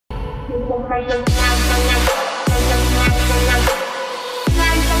Hi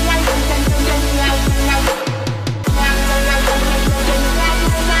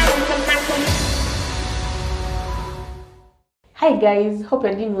guys, hope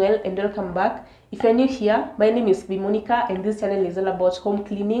you're doing well and welcome back. If you're new here, my name is Monicah and this channel is all about home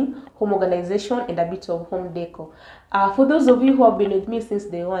cleaning, home organization and a bit of home decor. For those of you who have been with me since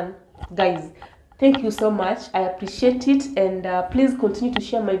day one, guys, thank you so much. I appreciate it, and please continue to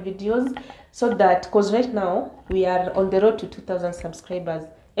share my videos so that, because right now we are on the road to 2,000 subscribers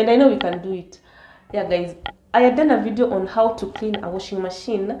and I know we can do it. Yeah guys, I had done a video on how to clean a washing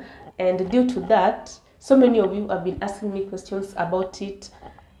machine, and due to that, so many of you have been asking me questions about it.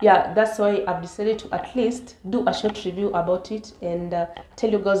 Yeah, that's why I've decided to at least do a short review about it and tell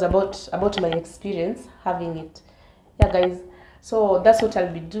you guys about my experience having it. Yeah guys, so that's what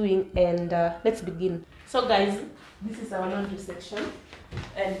I'll be doing, and let's begin. So guys, this is our laundry section,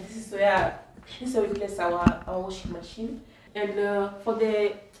 and this is where we place our washing machine. And for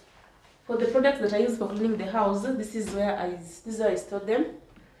the products that I use for cleaning the house, this is where I store them.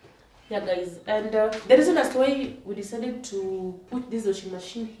 Yeah guys, and the reason as to why we decided to put this washing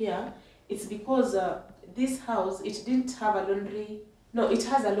machine here, it's because this house, it didn't have a laundry. No, it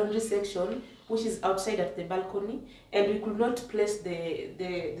has a laundry section which is outside at the balcony, and we could not place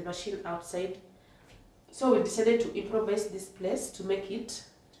the machine outside, so we decided to improvise this place to make it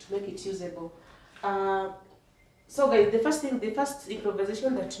usable. So guys, the first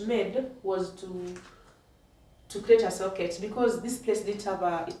improvisation that we made was to create a socket, because this place didn't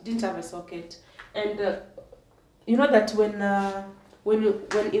have a socket. And you know that when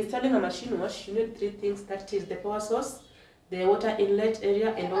installing a machine wash, you need three things. That is the power source, the water inlet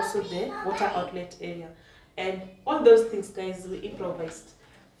area, and also the water outlet area. And all those things, guys, we improvised.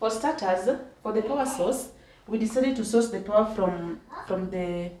 For starters, for the power source, we decided to source the power from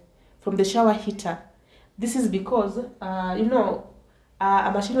the shower heater. This is because you know,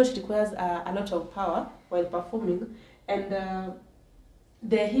 a machine wash requires a lot of power while performing, and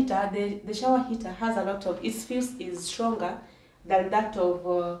the shower heater has a lot of, its fuse is stronger than that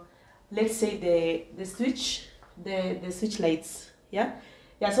of let's say the switch lights. Yeah,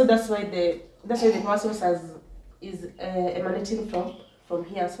 so that's why the power source is emanating from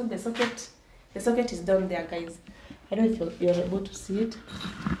here. So the socket is down there, guys. I don't know if you're able to see it.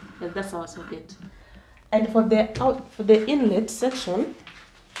 But that's our socket. And for the inlet section,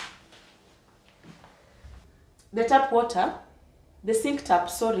 the sink tap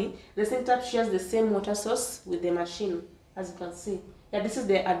shares the same water source with the machine, as you can see. Yeah, this is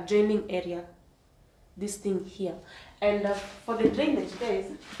the adjoining area, this thing here. And for the drainage, guys,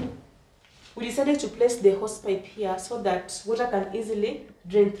 we decided to place the hose pipe here so that water can easily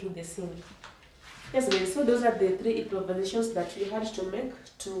drain through the sink. Yes guys, so those are the three improvisations that we had to make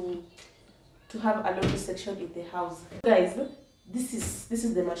to have a laundry section in the house. Guys, this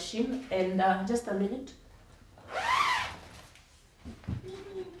is the machine, and just a minute.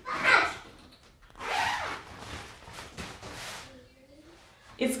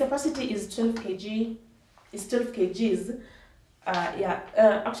 Its capacity is 12 kg. It's 12 kgs.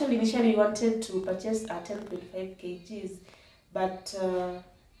 Actually, initially we wanted to purchase 10.5 kgs, but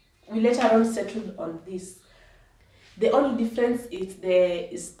we later on settled on this. The only difference is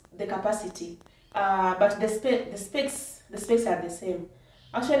the capacity, but the specs are the same.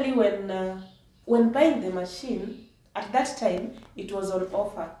 Actually, when buying the machine, at that time it was on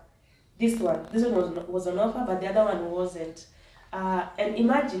offer. This one was on offer, but the other one wasn't. And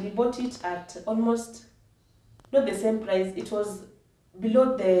imagine, we bought it at almost not the same price. It was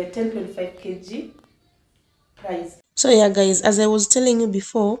below the 10.5 kg price. So yeah guys, as I was telling you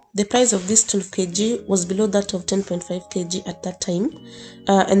before, the price of this 12 kg was below that of 10.5 kg at that time,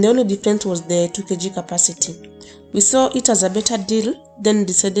 and the only difference was the 2 kg capacity. We saw it as a better deal, then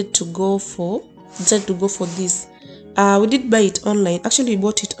decided to go for this. We did buy it online. Actually, we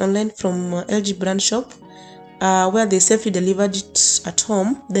bought it online from LG brand shop, where they safely delivered it at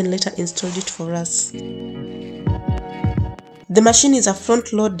home, then later installed it for us. The machine is a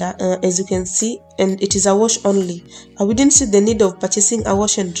front loader, as you can see, and it is a wash only. We didn't see the need of purchasing a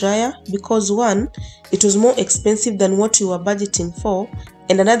wash and dryer because, one, it was more expensive than what we were budgeting for,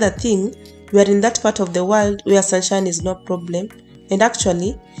 and another thing, we are in that part of the world where sunshine is no problem, and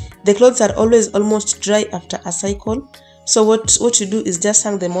actually, the clothes are always almost dry after a cycle, so what you do is just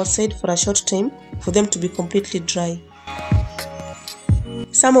hang them outside for a short time for them to be completely dry.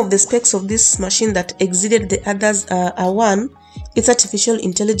 Some of the specs of this machine that exceeded the others are one, its artificial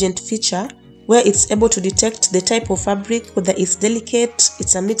intelligent feature where it's able to detect the type of fabric, whether it's delicate,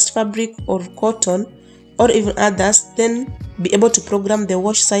 it's a mixed fabric or cotton, or even others, then be able to program the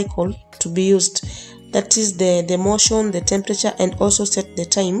wash cycle to be used. That is the motion, the temperature, and also set the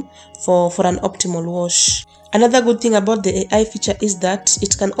time for an optimal wash. Another good thing about the AI feature is that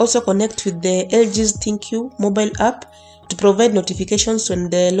it can also connect with the LG's ThinQ mobile app to provide notifications when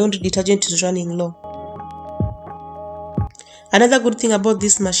the laundry detergent is running low. Another good thing about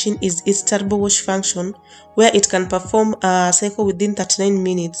this machine is its turbo wash function, where it can perform a cycle within 39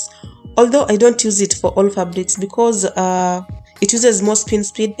 minutes. Although I don't use it for all fabrics because it uses more spin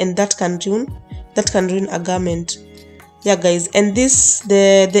speed, and that can ruin a garment. Yeah guys, and this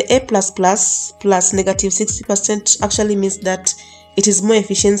the A++ plus -60% actually means that it is more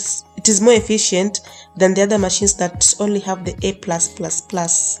efficient than the other machines that only have the A+++.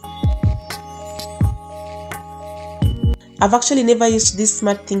 I've actually never used this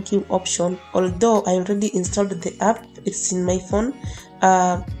smart thinking option, although I already installed the app. It's in my phone,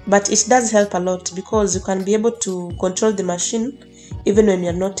 but it does help a lot because you can be able to control the machine even when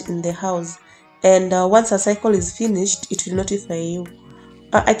you're not in the house. And once a cycle is finished, it will notify you.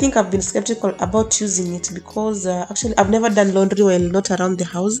 I think I've been skeptical about using it because actually I've never done laundry while not around the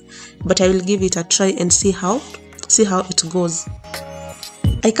house, but I will give it a try and see how it goes.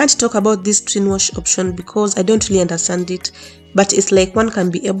 I can't talk about this twin wash option because I don't really understand it, but it's like one can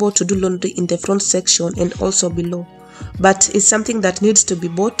be able to do laundry in the front section and also below, but it's something that needs to be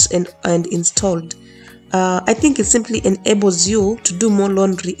bought and installed. I think it simply enables you to do more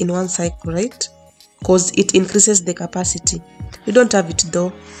laundry in one cycle, right? Because it increases the capacity. You don't have it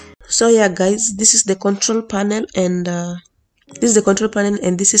though. So yeah guys, this is the control panel, and this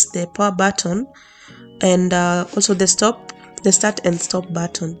is the power button, and also the start and stop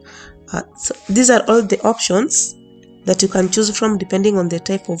button. So these are all the options that you can choose from depending on the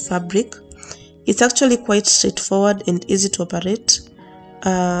type of fabric. It's actually quite straightforward and easy to operate.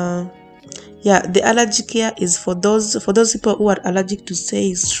 Yeah, the allergy care is for those people who are allergic to,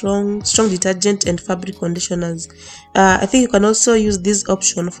 say, strong detergent and fabric conditioners. I think you can also use this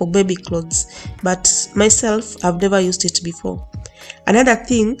option for baby clothes, but myself, I've never used it before. Another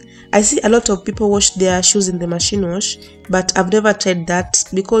thing, I see a lot of people wash their shoes in the machine wash, but I've never tried that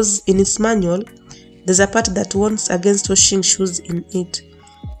because in its manual there's a part that warns against washing shoes in it.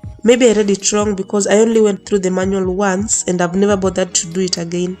 Maybe I read it wrong because I only went through the manual once and I've never bothered to do it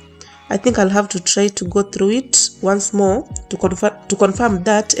again. I think I'll have to try to go through it once more to confirm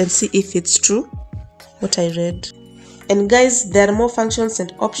that and see if it's true what I read. And guys, there are more functions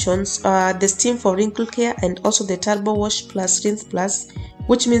and options. The steam for wrinkle care, and also the turbo wash plus rinse plus,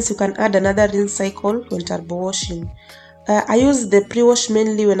 which means you can add another rinse cycle when turbo washing. I use the pre-wash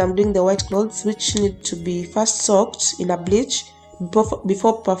mainly when I'm doing the white clothes, which need to be first soaked in a bleach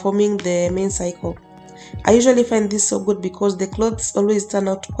before performing the main cycle. I usually find this so good because the clothes always turn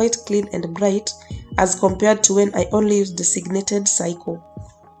out quite clean and bright as compared to when I only use the designated cycle.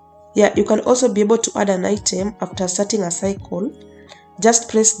 Yeah, you can also be able to add an item after starting a cycle. Just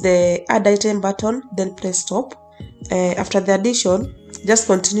press the add item button, then press stop. After the addition, just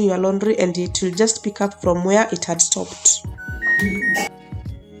continue your laundry and it will just pick up from where it had stopped.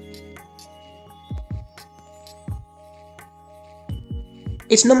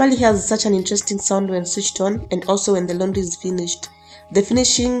 It normally has such an interesting sound when switched on, and also when the laundry is finished. The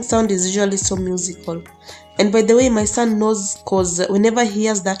finishing sound is usually so musical. And by the way, my son knows, because whenever he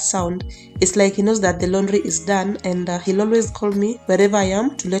hears that sound, it's like he knows that the laundry is done, and he'll always call me wherever I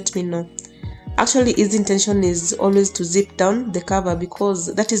am to let me know. Actually, his intention is always to zip down the cover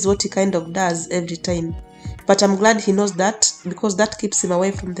because that is what he kind of does every time. But I'm glad he knows that because that keeps him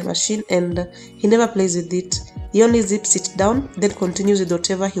away from the machine and he never plays with it. He only zips it down, then continues with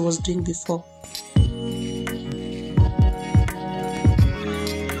whatever he was doing before.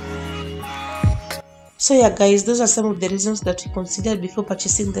 So yeah guys, those are some of the reasons that we considered before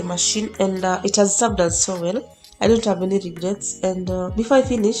purchasing the machine, and it has served us so well. I don't have any regrets. And before I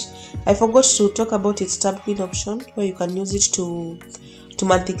finish, I forgot to talk about its tub clean option, where you can use it to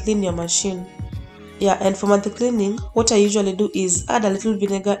monthly clean your machine. Yeah, and for monthly cleaning, what I usually do is add a little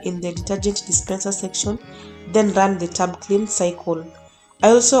vinegar in the detergent dispenser section, then run the tub clean cycle. I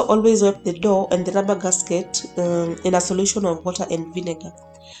also always wipe the door and the rubber gasket in a solution of water and vinegar.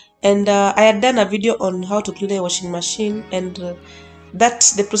 And I had done a video on how to clean a washing machine, and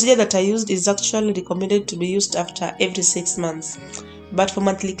that the procedure that I used is actually recommended to be used after every 6 months. But for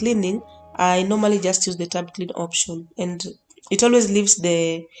monthly cleaning, I normally just use the tub clean option, and it always leaves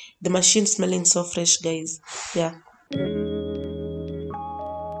the machine smelling so fresh, guys. Yeah.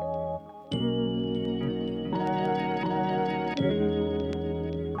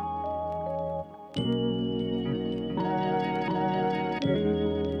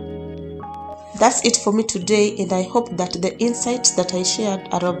 That's it for me today, and I hope that the insights that I shared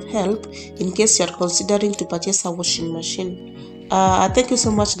are of help in case you are considering to purchase a washing machine. Thank you so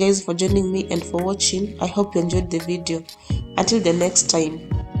much guys for joining me and for watching. I hope you enjoyed the video. Until the next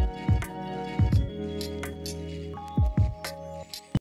time.